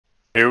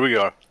Here we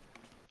go.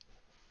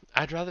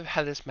 I'd rather have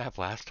had this map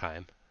last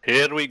time.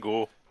 Here we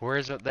go. Where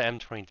is the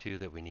M22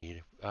 that we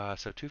need?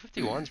 So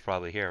 251's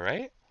probably here,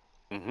 right?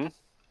 Mm-hmm.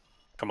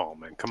 Come on,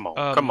 man. Come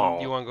on. Come You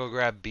on. want to go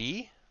grab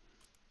B?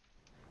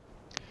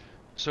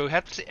 So we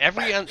have to say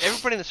everybody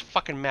in this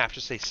fucking map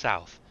just say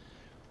south.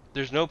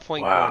 There's no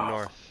point going Wow.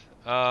 north.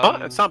 Huh?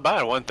 It's not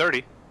bad.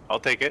 130. I'll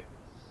take it.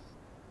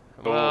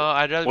 Well,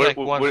 I'd rather be We're, like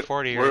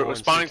 140 or we're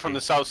spawning from 160.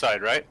 the south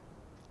side, right?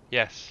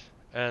 Yes.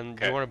 And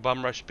do Okay. you want to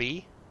bum rush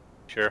B?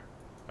 Sure.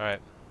 All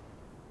right.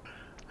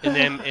 And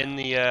then in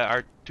the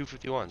our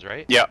 251s,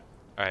 right? Yeah.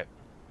 All right.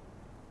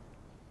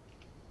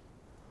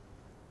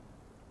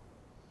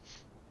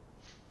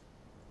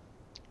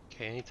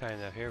 Okay, anytime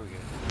now. Here we go.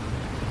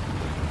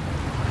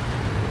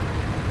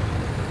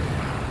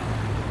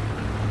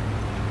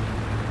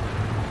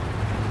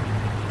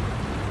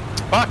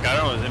 Fuck, I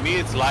don't know. To me,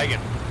 it's lagging.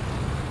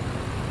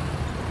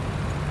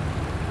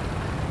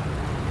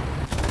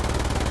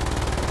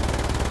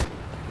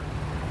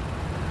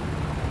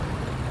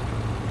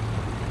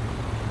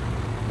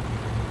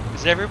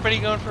 Is everybody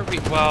going for B?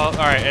 Well, all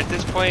right. At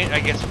this point, I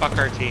guess fuck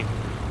our team.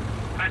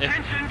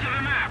 Attention to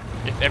the map.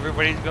 If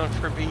everybody's going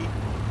for B,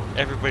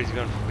 everybody's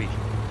going for B.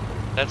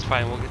 That's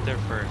fine. We'll get there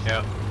first.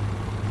 Yeah.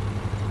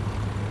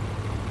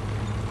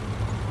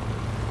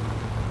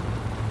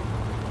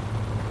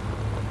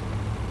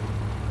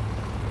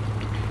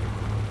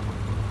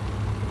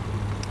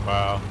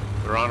 Wow.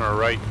 They're on our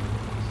right.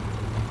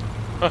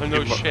 Oh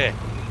no People- shit.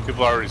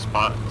 People are already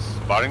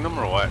spotting them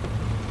or what?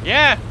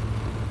 Yeah.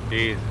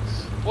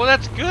 Jesus. Well,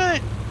 that's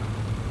good.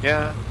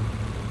 Yeah.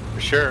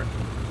 For sure.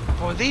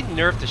 Boy, they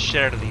nerfed the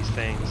shit out of these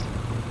things.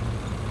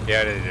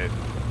 Yeah, they did.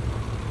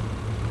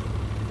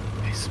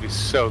 It used to be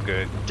so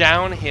good.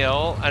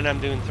 Downhill, and I'm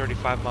doing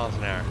 35 miles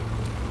an hour.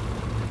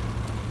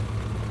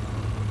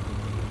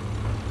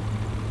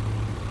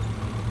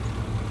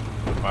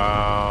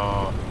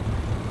 Wow.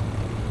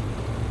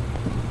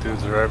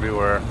 Dudes are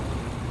everywhere.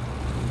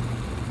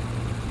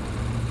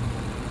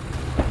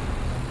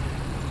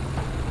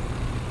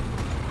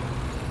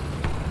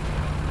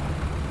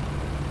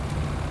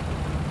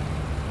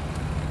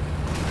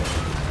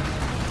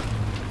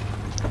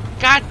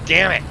 God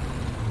damn it!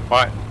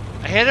 What?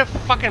 I hit a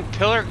fucking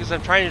pillar because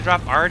I'm trying to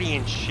drop Artie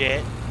and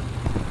shit.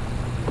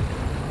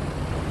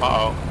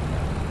 Uh-oh.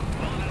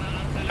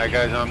 That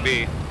guy's on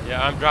B.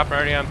 Yeah, I'm dropping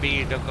Artie on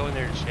B. Don't go in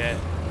there and shit.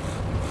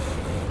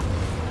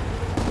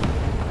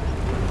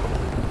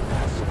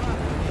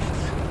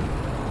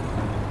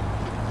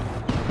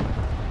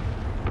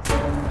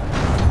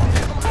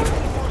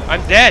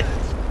 I'm dead.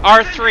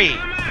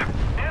 R3.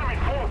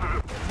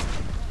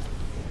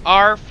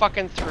 R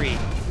fucking 3. You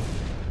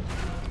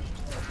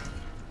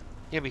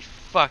gotta be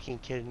fucking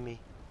kidding me.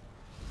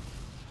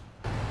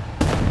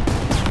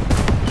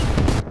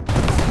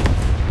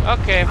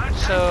 Okay,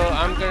 so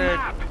I'm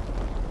gonna.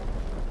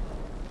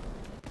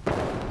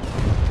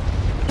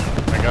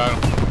 I got him.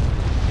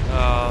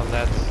 Oh,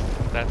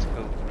 that's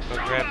cool. Go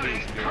grab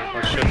these, dude.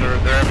 Oh shit, they're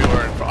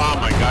everywhere. Oh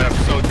my god, I'm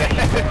so dead.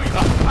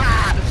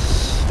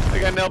 I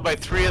got nailed by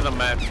 3 of them,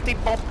 man.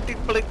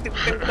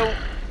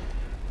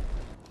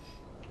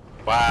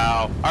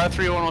 Wow.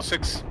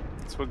 R3106.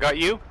 That's what got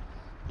you?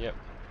 Yep.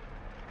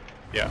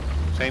 Yeah.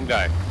 Same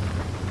guy.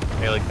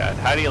 Hey, like that.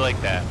 How do you like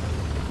that?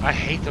 I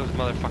hate those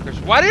motherfuckers.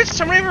 Why did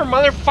so many of our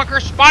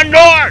motherfuckers spawn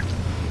north?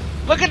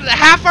 Look at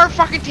half our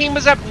fucking team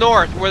is up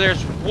north where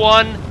there's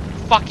one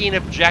fucking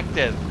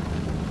objective.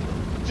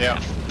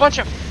 Yeah. A bunch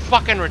of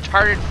fucking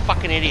retarded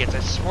fucking idiots, I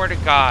swear to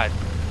God.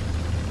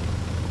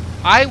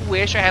 I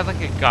wish I had like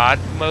a god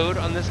mode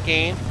on this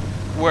game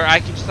where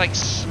I could just like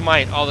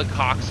smite all the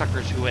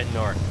cocksuckers who went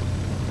north.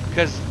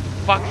 Because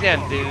fuck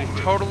them, dude.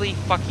 Totally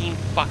fucking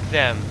fuck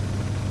them.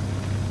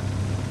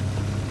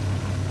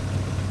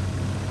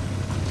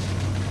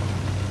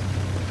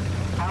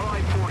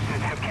 Allied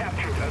forces have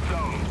captured a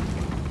zone.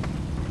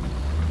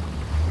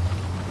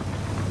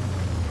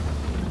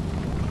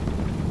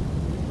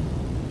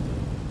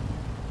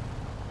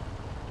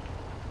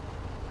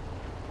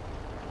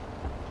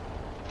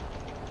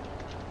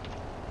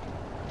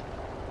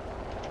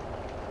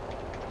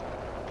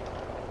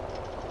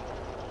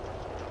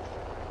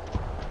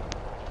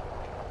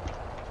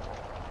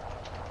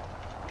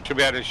 Should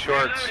be out his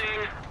shorts.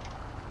 Reloading.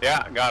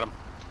 Yeah, got him.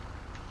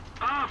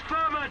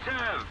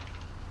 Affirmative.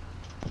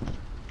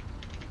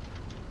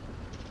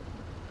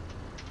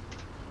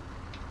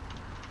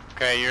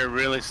 Okay, you're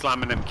really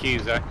slamming them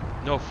keys, eh?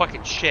 No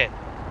fucking shit.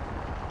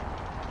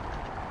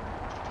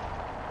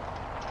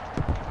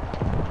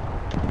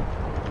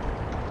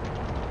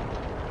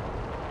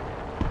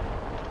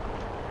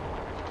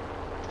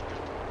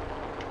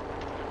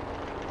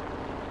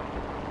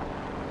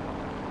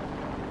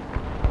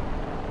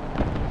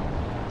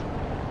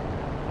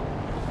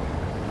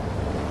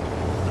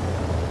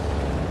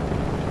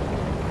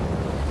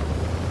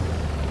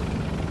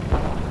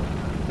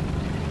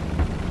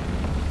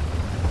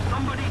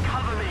 Somebody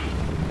cover me.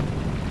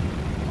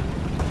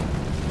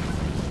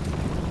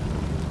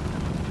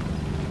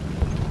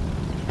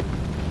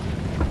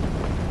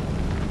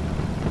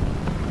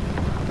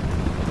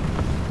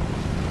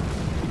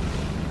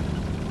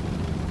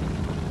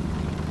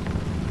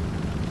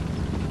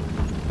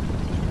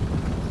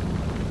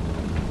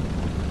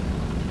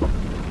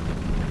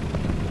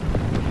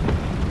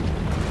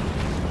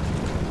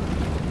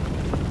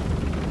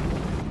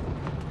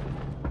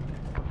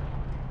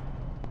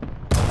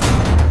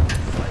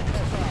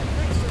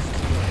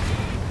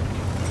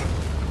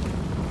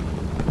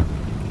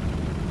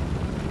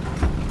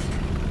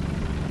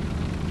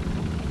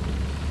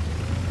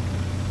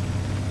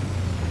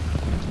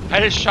 I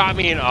just shot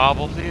me an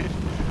obel, dude,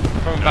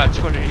 from about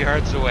 200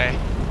 yards away.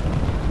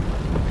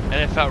 And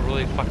it felt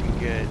really fucking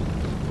good.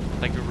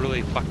 Like,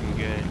 really fucking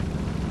good.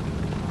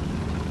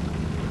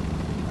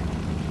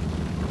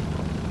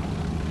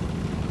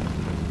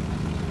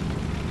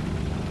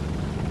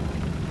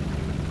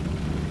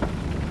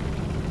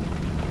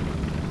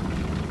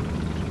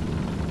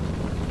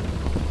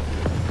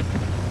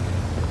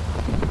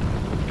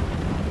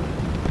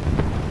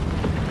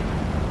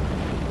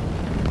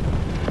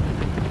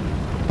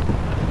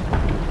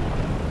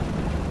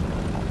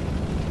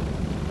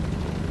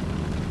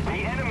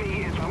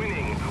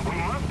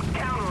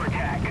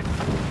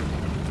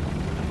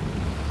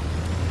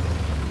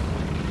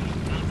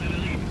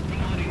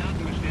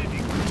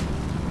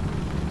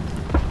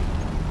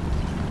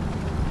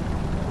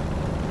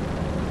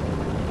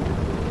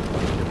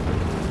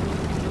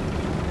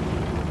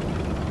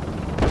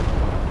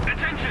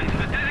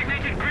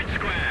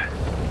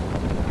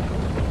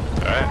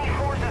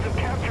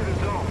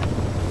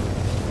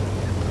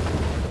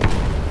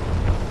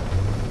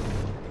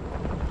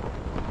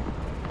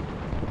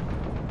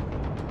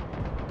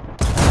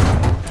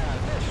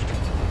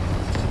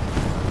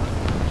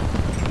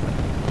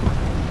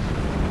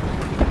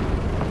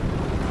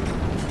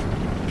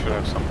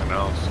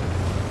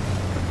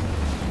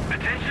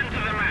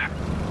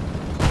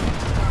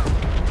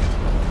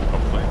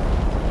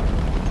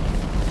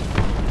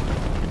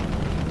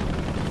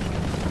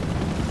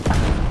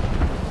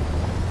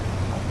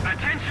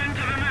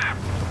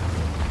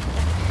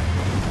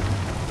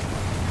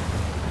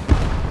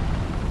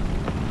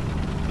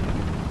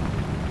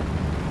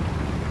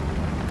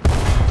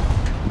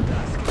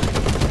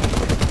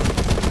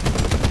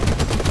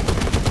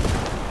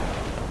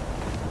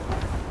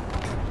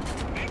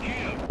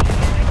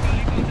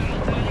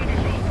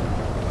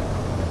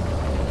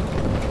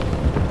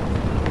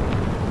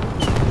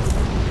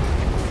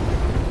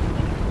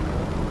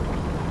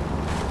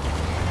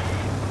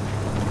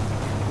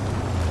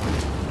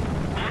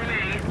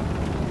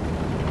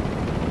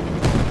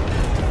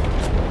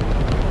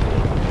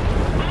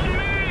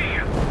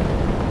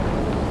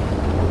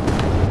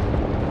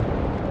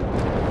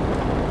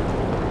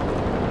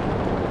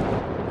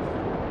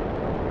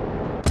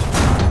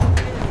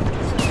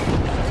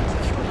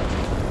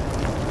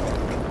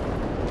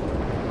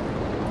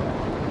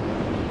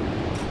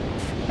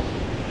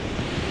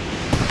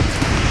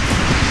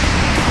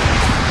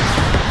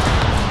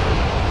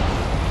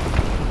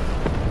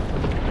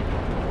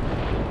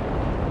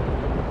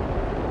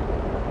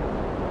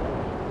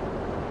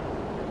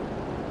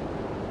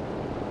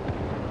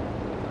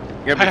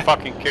 You gotta be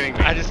fucking kidding me.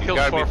 I just killed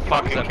 4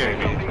 fucks up here,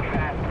 dude.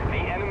 The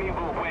enemy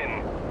will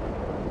win.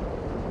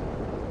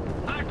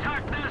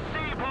 Attack the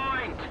sea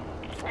point!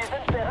 Wir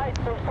sind bereit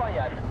zum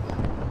Feuern.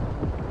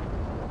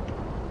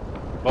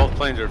 Both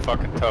planes are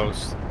fucking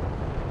toast.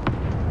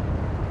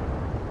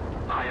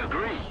 I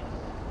agree.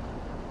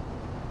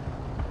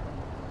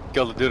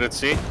 Killed the dude at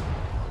sea.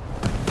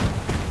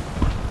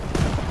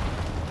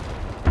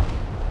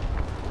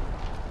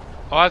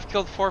 Oh, I've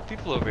killed 4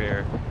 people over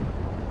here.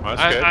 Oh,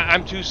 that's good.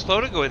 I'm too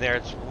slow to go in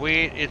there.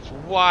 It's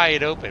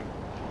wide open,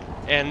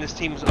 and this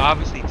team's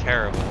obviously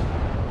terrible.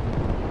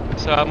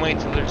 So I'm waiting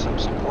till there's some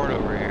support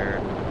over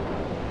here.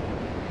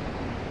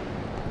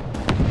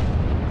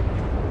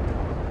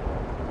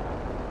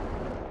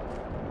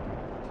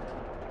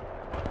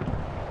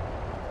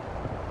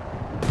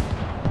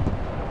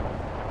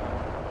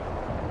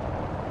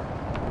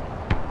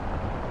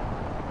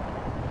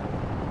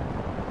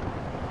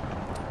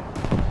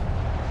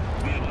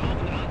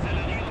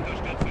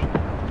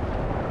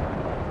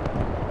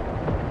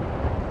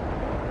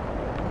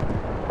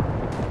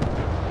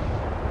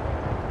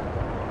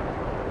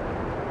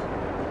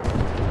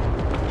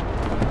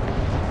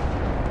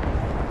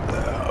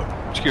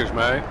 Excuse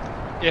me.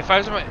 If I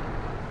was in my...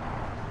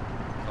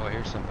 Oh, I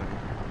hear somebody.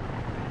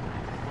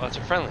 Oh, it's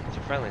a friendly. It's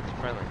a friendly. It's a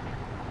friendly.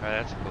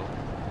 Alright, that's cool.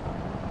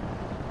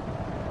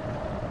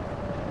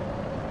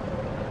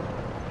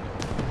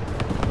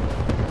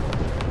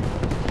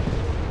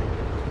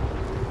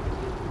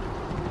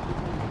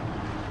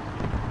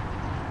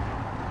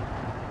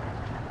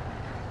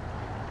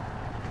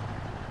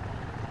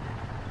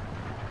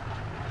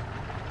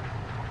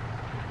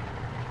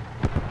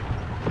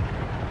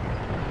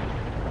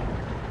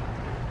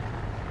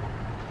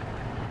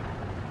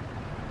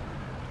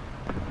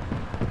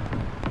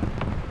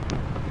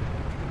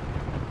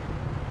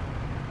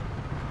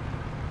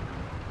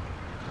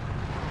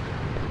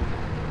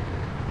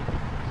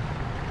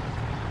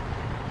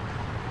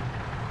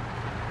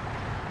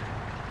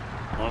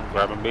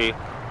 Grabbing B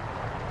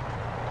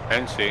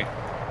and C.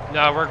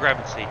 No, we're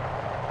grabbing C.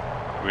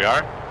 We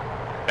are?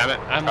 Damn it.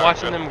 I'm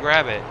watching them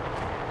grab it.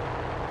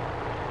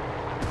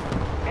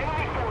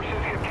 Enemy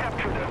forces have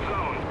captured the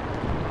zone.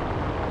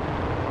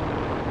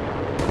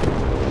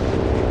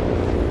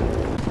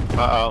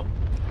 Uh-oh.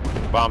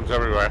 Bombs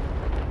everywhere.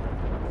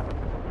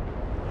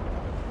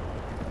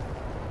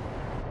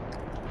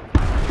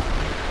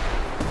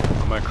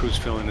 My crew's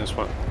feeling this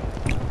one.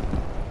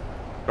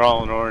 They're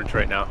all in orange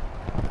right now.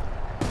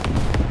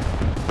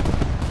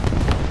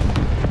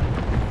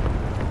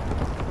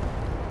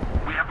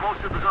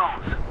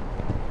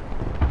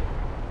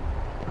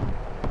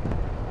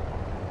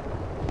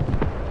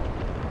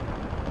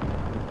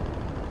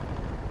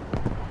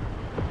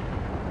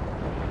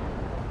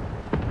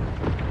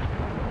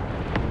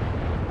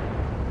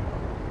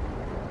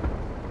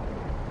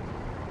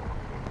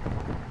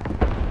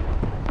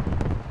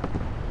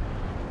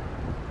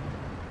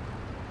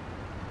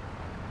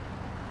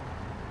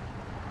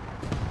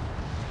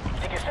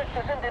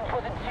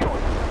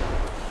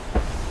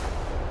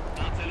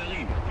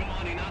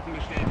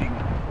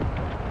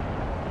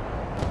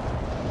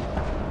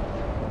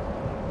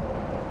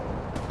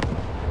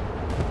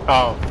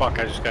 Oh fuck!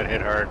 I just got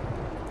hit hard.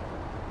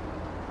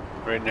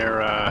 Right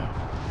near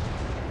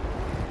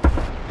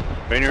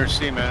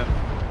C, man.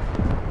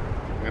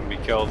 I'm gonna be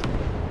killed.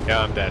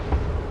 Yeah, I'm dead.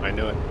 I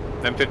knew it.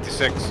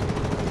 M56.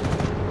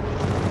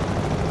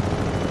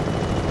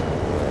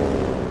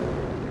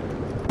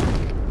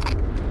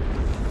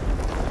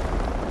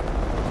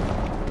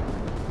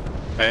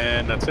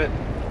 And that's it.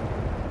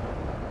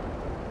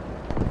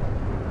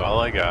 That's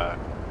all I got.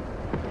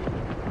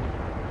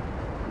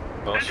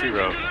 Well, she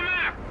wrote.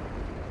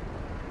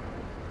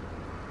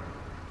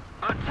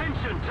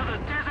 Attention to the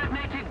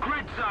designated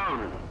grid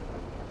zone.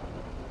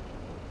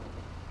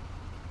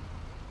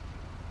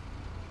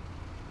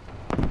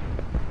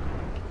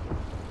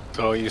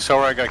 So you saw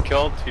where I got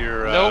killed?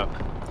 You're, nope.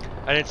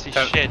 I didn't see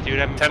shit, dude.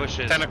 I'm in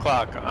bushes. 10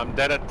 o'clock. I'm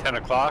dead at 10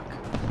 o'clock.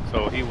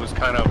 So he was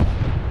kind of...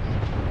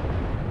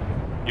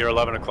 You're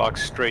 11 o'clock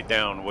straight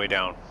down, way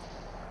down.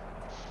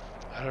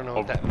 I don't know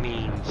what that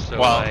means. So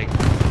well, like...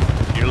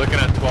 You're looking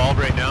at 12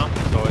 right now.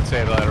 So I'd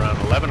say that around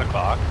 11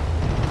 o'clock.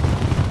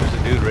 There's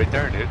a dude right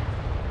there, dude.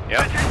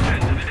 Yeah. Attention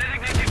to the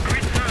designated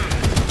grid zone.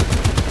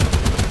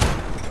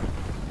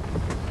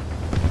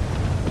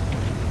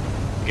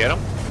 Get him?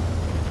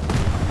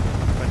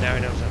 But now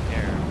he knows I'm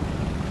here.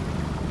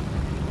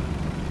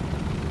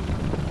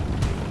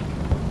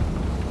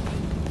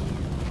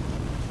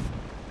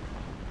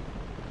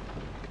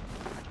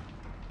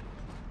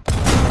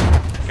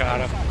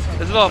 Got him.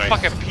 This is a little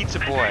fucking pizza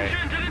boy.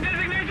 Attention to the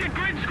designated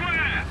grid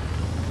square.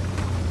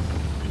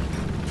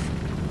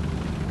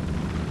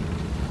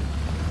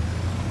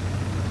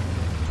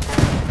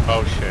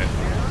 Oh shit.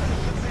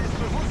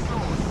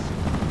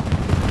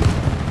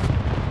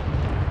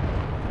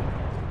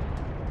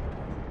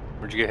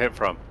 Where'd you get hit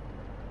from?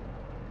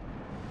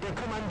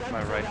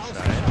 My right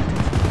side.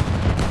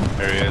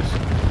 There he is.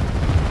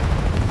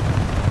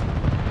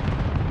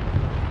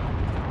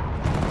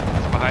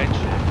 It's behind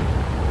you.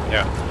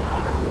 Yeah.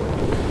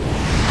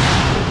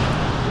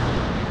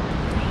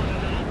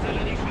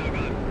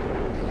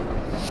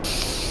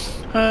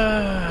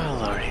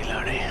 Lordy,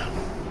 lordy.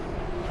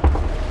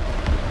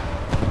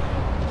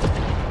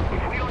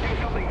 If we don't do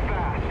something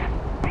fast,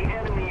 the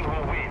enemy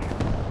will win.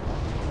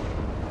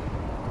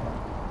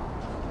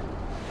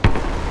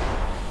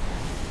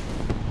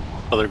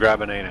 Oh, they're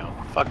grabbing A now.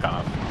 Fuck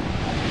off.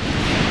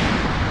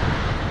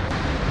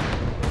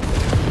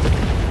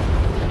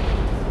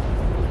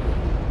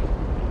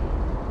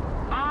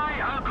 I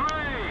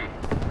agree.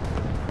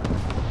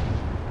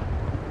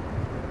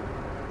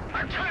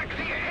 Attack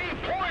the A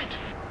point.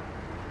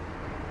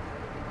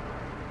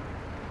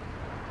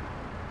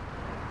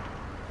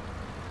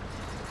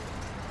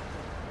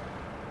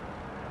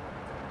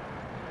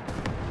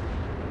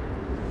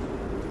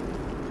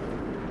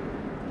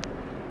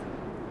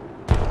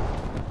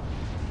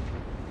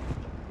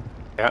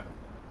 Yeah.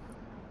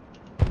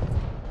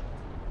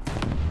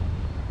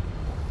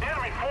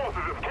 Enemy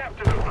forces have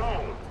captured the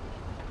zone.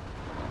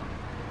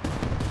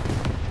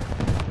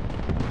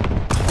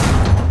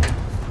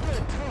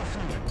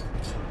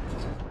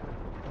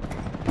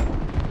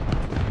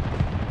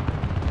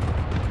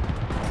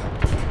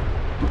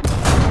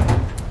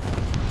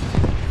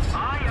 I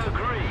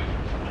agree.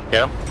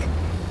 Get him?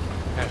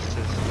 That's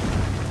just...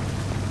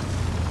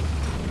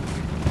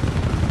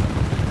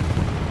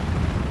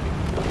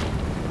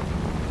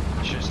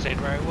 Should've stayed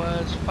where I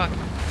was. Fuck.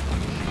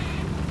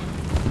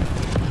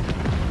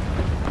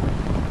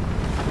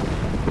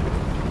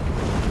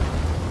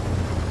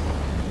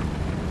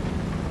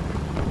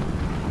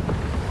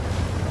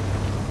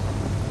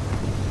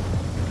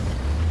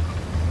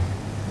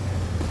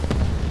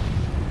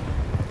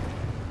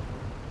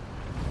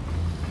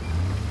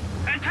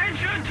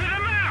 Attention to the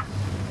map.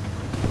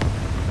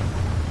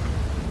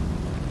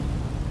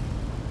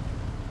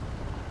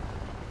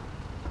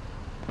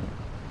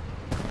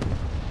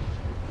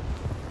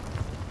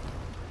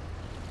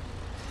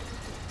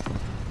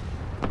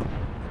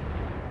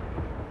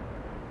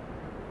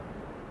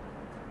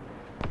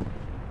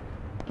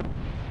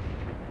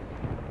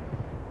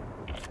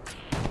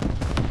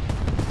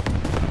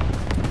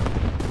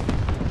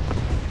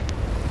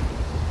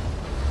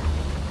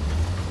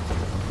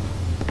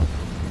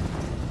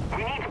 We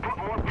need to put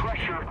more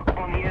pressure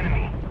on the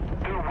enemy.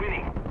 They're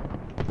winning.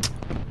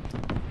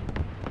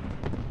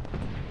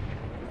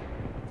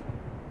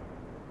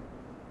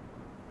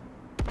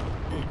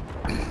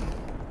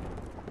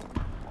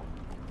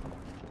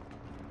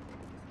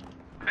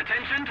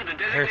 Attention to the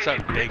I heard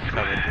something big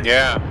coming.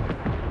 Yeah.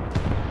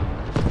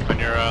 On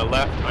your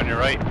left, on your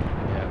right.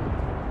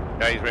 Yeah.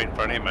 Yeah, he's right in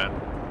front of you, man.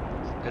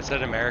 It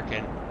said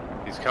American.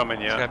 He's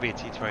coming, It's gotta yeah. be a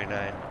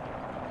T-29.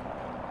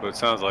 What it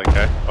sounds like,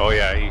 eh? Oh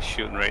yeah, he's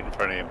shooting right in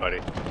front of you,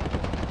 buddy.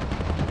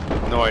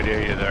 No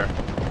idea you're there.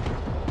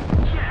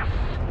 Yes.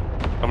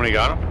 Somebody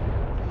got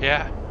him?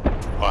 Yeah.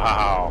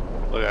 Wow.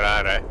 Look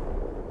at that, eh?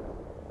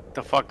 What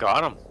the fuck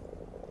got him?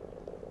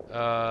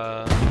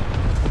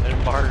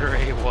 And Martyr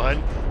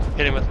A1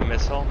 hit him with a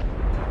missile.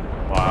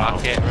 Wow.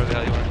 Rocket, whatever the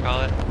hell you want to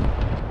call it.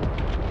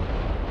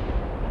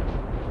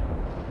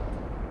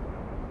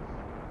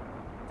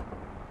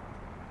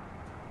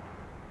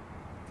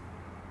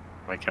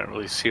 I can't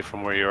really see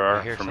from where you I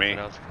are hear for something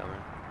me. else coming.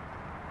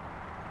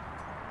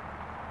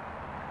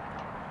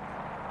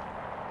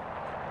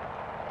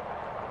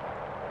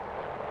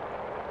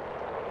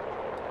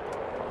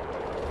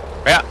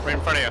 Yeah, right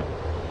in front of you.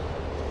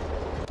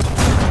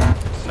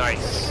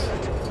 Nice.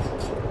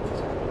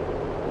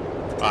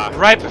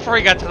 Right before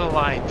he got to the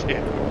line, too.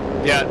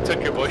 Yeah, it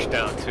took your bush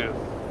down too.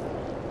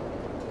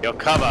 Yo,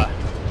 cover.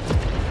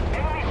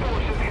 Enemy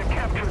forces have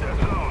captured the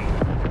zone.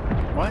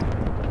 What?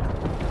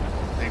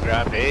 They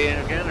grabbed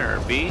A again or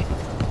B?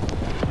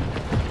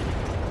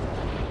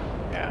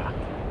 Yeah.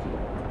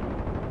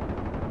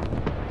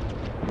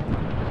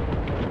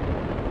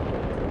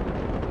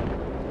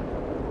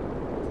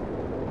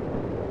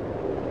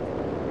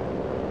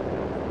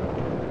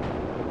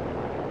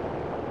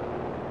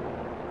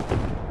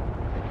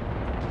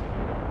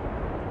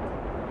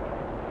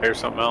 Here's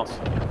something else.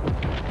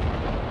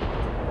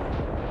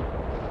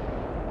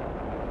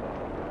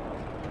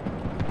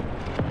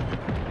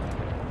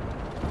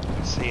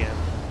 I see him.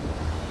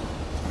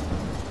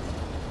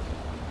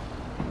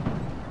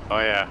 Oh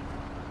yeah.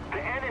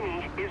 The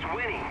enemy is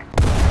winning.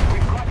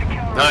 We've got to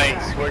counterattack.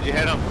 Nice. Where'd you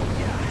hit him?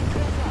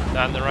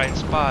 Not in the right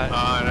spot.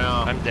 Oh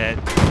no. I'm dead.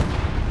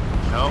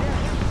 No.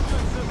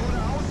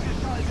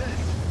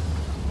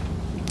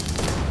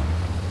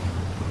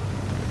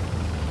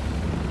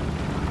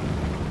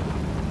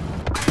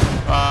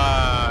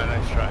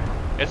 Nice try.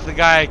 It's the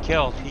guy I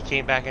killed. He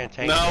came back in a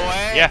tank. No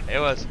way? Yeah, it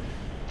was.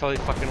 Totally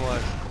fucking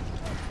was.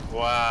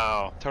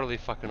 Wow. Totally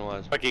fucking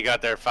was. Like you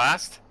got there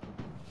fast?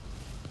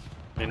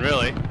 I mean,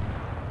 really?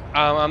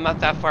 I'm not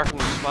that far from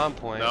the spawn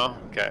point. No?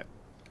 Okay.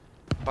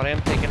 But I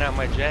am taking out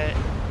my jet.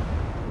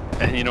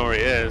 And you know where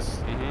he is?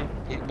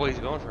 Mm-hmm. Well, he's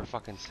going for a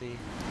fucking C.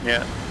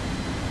 Yeah.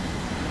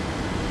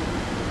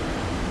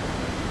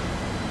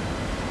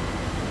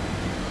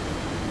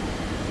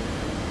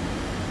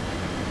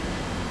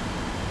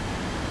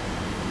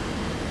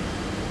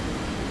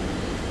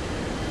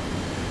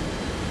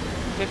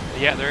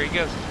 Yeah, there he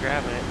goes. He's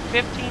grabbing it.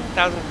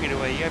 15,000 feet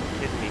away. You gotta be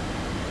kidding me.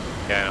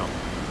 Yeah, I know.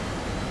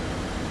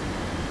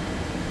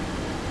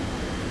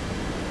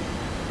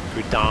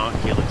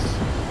 Ridiculous.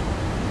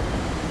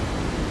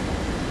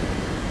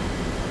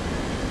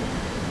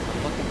 I'm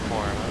looking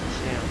for him. I don't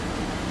see him.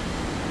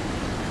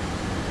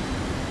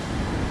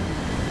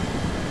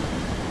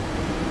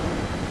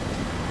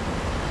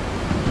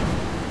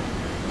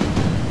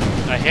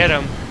 I hit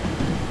him.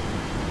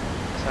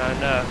 It's not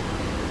enough.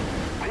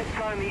 This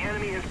time the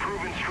enemy has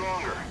proven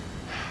stronger.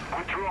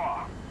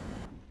 Withdraw.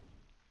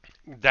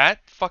 That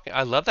fucking...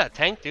 I love that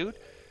tank, dude.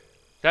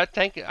 That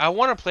tank... I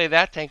want to play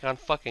that tank on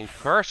fucking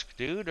Kursk,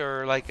 dude.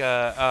 Or like,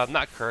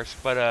 not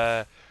Kursk,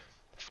 but,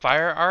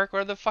 Fire Arc,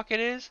 whatever the fuck it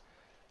is.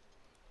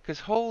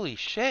 Because holy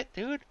shit,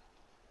 dude.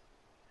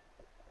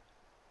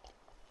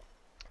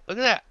 Look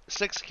at that.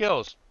 6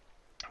 kills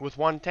with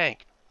 1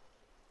 tank.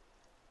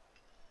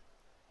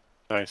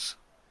 Nice.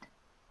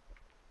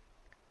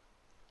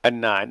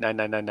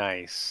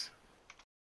 Nice.